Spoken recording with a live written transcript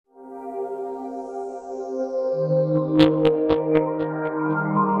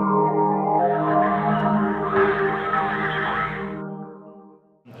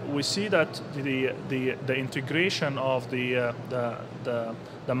we see that the integration of the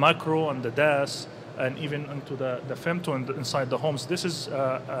macro and the DAS and even into the femto inside the homes, this is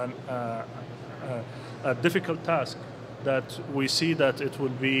a difficult task that we see that it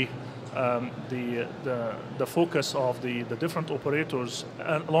will be the focus of the different operators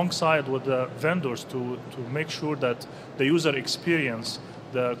alongside with the vendors to make sure that the user experience,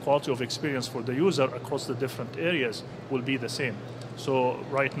 the quality of experience for the user across the different areas will be the same. So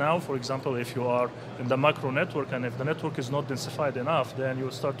right now, for example, if you are in the macro network and if the network is not densified enough, then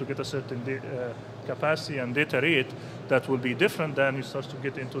you start to get a certain capacity and data rate that will be different than you start to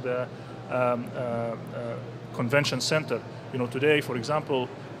get into the convention center. You know, today, for example,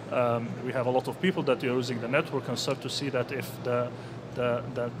 we have a lot of people that are using the network and start to see that if the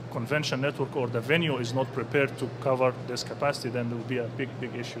convention network or the venue is not prepared to cover this capacity, then there will be a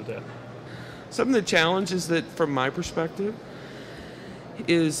big issue there. Some of the challenges that, from my perspective,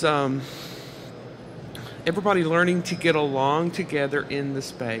 is everybody learning to get along together in the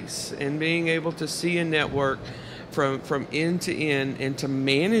space and being able to see a network from end to end and to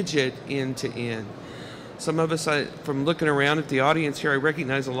manage it end to end. Some of us, from looking around at the audience here, I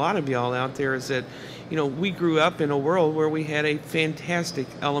recognize a lot of y'all out there, is that, you know, we grew up in a world where we had a fantastic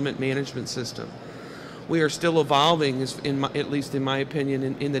element management system. We are still evolving, at least in my opinion,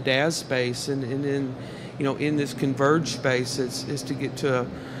 in the DAS space and in, you know, in this converged space, is to get to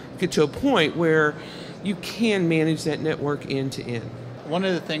a point where you can manage that network end to end. One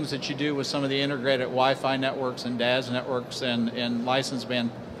of the things that you do with some of the integrated Wi-Fi networks and DAS networks and license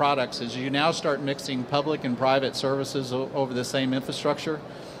band products is you now start mixing public and private services over the same infrastructure,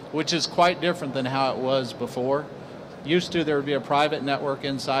 which is quite different than how it was before. Used to, there would be a private network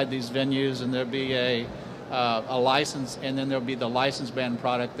inside these venues, and there'd be a license, and then there'll be the license band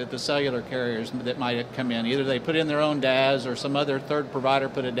product that the cellular carriers that might come in. Either they put in their own DAS or some other third provider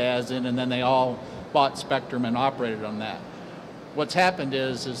put a DAS in, and then they all bought spectrum and operated on that. What's happened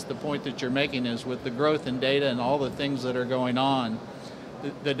is the point that you're making is with the growth in data and all the things that are going on,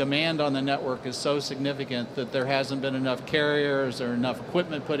 the demand on the network is so significant that there hasn't been enough carriers or enough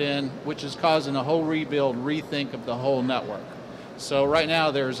equipment put in, which is causing a whole rebuild, rethink of the whole network. So right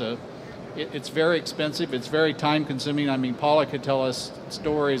now it's very expensive, it's very time consuming. I mean, Paula could tell us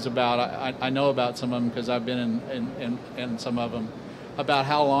stories about, I know about some of them because I've been in some of them, about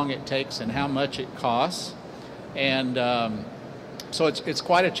how long it takes and how much it costs. And so it's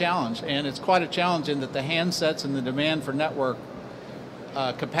quite a challenge, and it's quite a challenge in that the handsets and the demand for network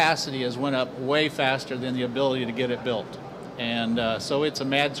capacity has went up way faster than the ability to get it built. And so it's a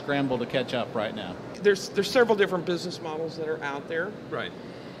mad scramble to catch up right now. There's several different business models that are out there. Right.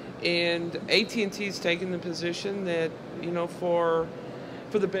 And AT&T's taken the position that, you know, for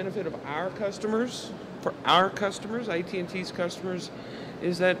the benefit of our customers, AT&T's customers,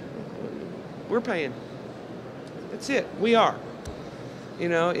 is that we're paying. That's it. We are. You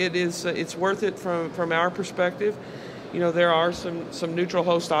know, it's worth it from our perspective. You know, there are some neutral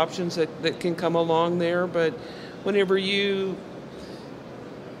host options that can come along there, but whenever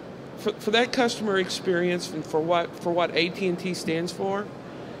for that customer experience and for what AT&T stands for,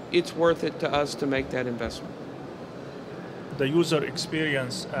 it's worth it to us to make that investment. The user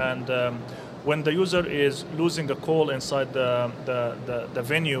experience, and when the user is losing a call inside the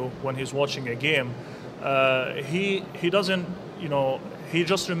venue when he's watching a game, he doesn't, you know, he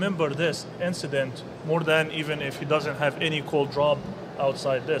just remember this incident more than even if he doesn't have any call drop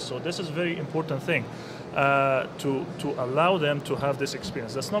outside this. So this is a very important thing to allow them to have this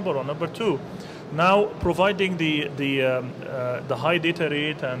experience. That's number one. Number two, now providing the high data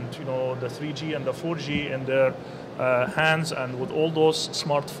rate and, you know, the 3G and the 4G in their hands, and with all those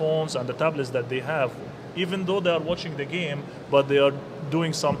smartphones and the tablets that they have, even though they are watching the game, but they are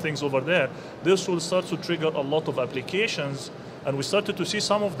doing some things over there, this will start to trigger a lot of applications. And we started to see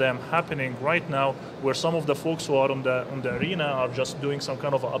some of them happening right now, where some of the folks who are on the arena are just doing some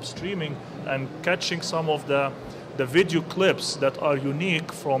kind of upstreaming and catching some of the video clips that are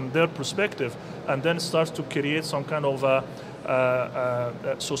unique from their perspective, and then starts to create some kind of a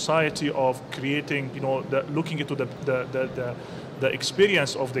society of creating, you know, looking into the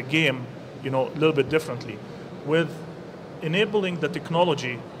experience of the game, you know, a little bit differently. With enabling the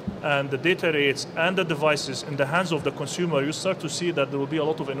technology and the data rates and the devices in the hands of the consumer, you start to see that there will be a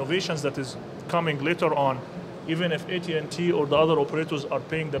lot of innovations that is coming later on, even if AT&T or the other operators are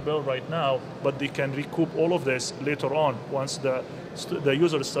paying the bill right now, but they can recoup all of this later on once the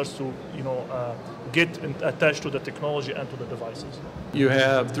user starts to, you know, get attached to the technology and to the devices. You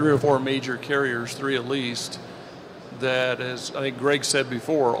have 3 or 4 major carriers, 3 at least, that, as I think Greg said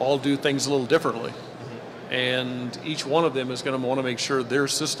before, all do things a little differently. And each one of them is going to want to make sure their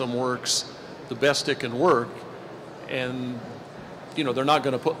system works the best it can work. And, you know, they're not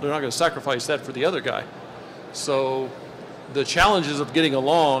going to sacrifice that for the other guy. So the challenges of getting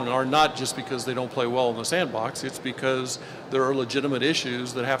along are not just because they don't play well in the sandbox. It's because there are legitimate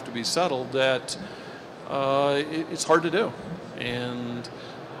issues that have to be settled that it's hard to do. And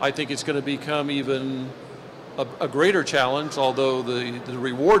I think it's going to become even a greater challenge, although the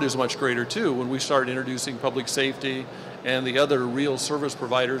reward is much greater too, when we start introducing public safety and the other real service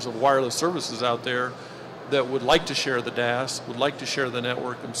providers of wireless services out there that would like to share the DAS, would like to share the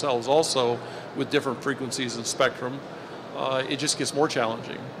network themselves also with different frequencies and spectrum. It just gets more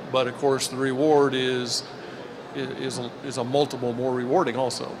challenging. But of course the reward is a multiple more rewarding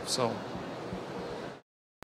also. So